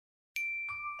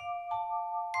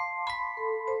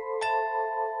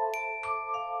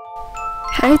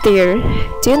Hi there,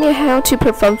 do you know how to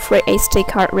perform free SD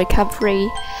card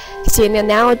recovery? So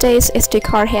nowadays SD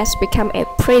card has become a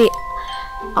pretty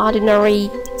ordinary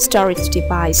storage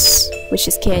device, which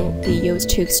can be used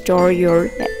to store your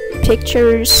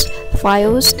pictures,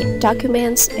 files,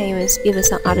 documents, and even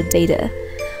some other data.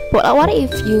 But what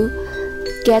if you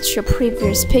get your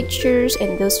previous pictures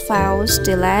and those files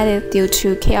deleted due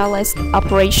to careless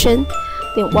operation?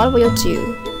 Then what will you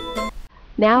do?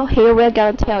 Now here we're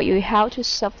gonna tell you how to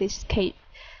solve this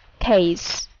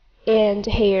case, and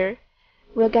here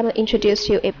we're gonna introduce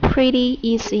you a pretty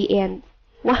easy and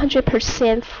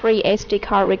 100% free SD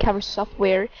card recovery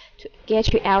software to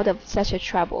get you out of such a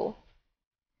trouble.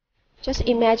 Just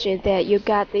imagine that you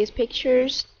got these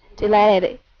pictures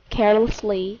deleted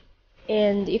carelessly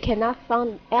and you cannot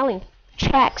find any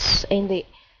tracks in the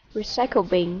recycle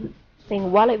bin.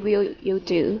 Then what will you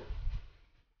do?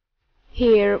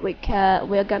 Here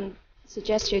we're gonna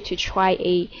suggest you to try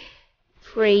a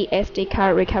free SD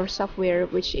card recovery software,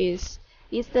 which is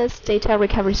EaseUS data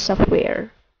recovery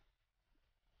software,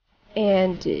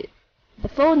 and the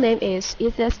full name is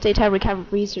EaseUS data recovery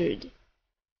wizard.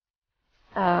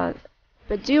 But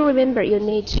do remember,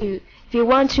 if you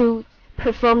want to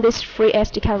perform this free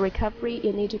SD card recovery,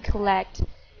 you need to collect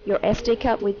your SD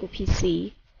card with the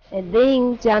PC, and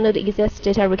then download the EaseUS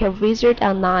data recovery wizard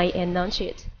online and launch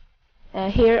it.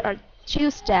 Here are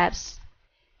 2 steps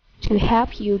to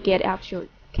help you get out your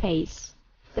case.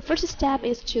 The first step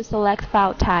is to select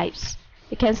file types.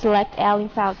 You can select any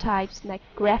file types like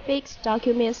graphics,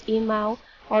 documents, email,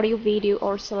 audio, video,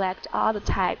 or select all the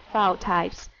file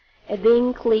types, and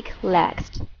then click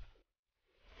Next.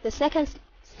 The second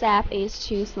step is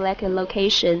to select a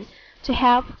location to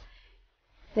help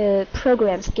the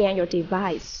program scan your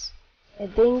device,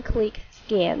 and then click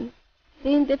Scan.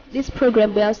 Then this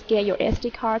program will scan your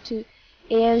SD card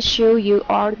and show you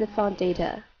all the found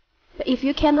data. But if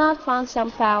you cannot find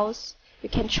some files, you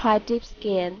can try deep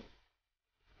scan,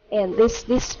 and this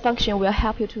function will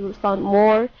help you to find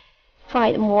more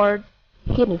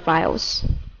hidden files.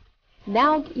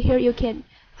 Now here you can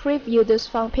preview those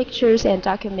found pictures and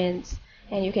documents,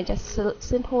 and you can just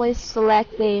simply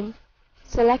select them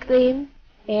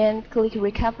and click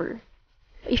Recover.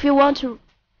 If you want to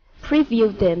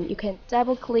preview them, you can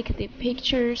double click the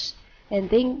pictures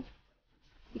and then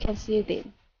you can see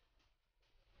them.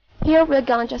 Here we're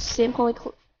gonna just simply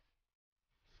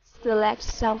select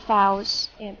some files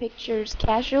and pictures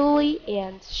casually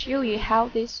and show you how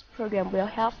this program will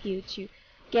help you to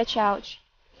get you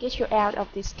out of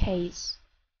this case.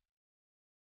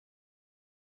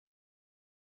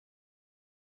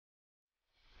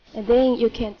 And then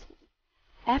you can,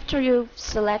 after you've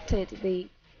selected the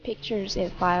pictures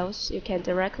and files, you can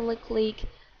directly click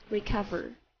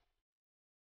Recover.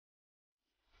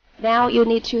 Now you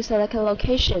need to select a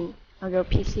location on your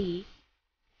PC.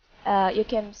 You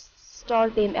can store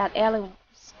them at any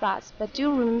spots, but do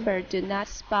remember, do not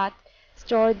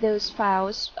store those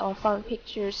files or found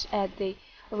pictures at the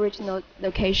original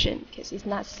location, because it's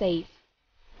not safe.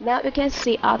 Now you can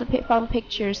see all the found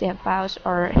pictures and files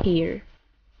are here,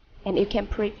 and you can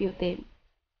preview them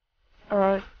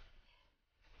or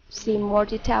see more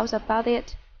details about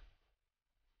it.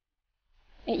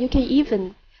 And you can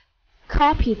even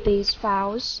copy these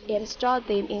files and store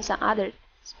them in some other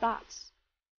spots.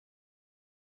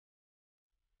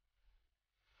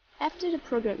 After the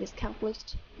program is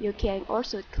complete, you can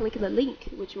also click the link,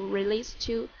 which will release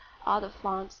to all the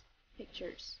found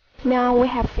pictures. Now we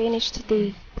have finished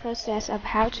the process of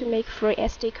how to make free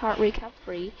SD card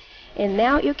recovery, and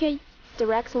now you can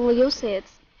directly use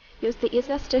the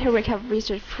EaseUS data recovery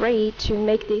wizard free to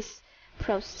make this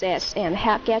process and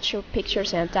help get your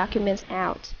pictures and documents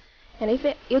out. And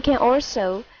you can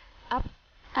also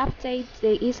update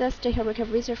the EaseUS data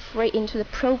recovery wizard free into the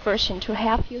pro version to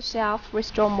help yourself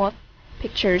restore more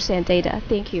pictures and data.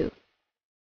 Thank you.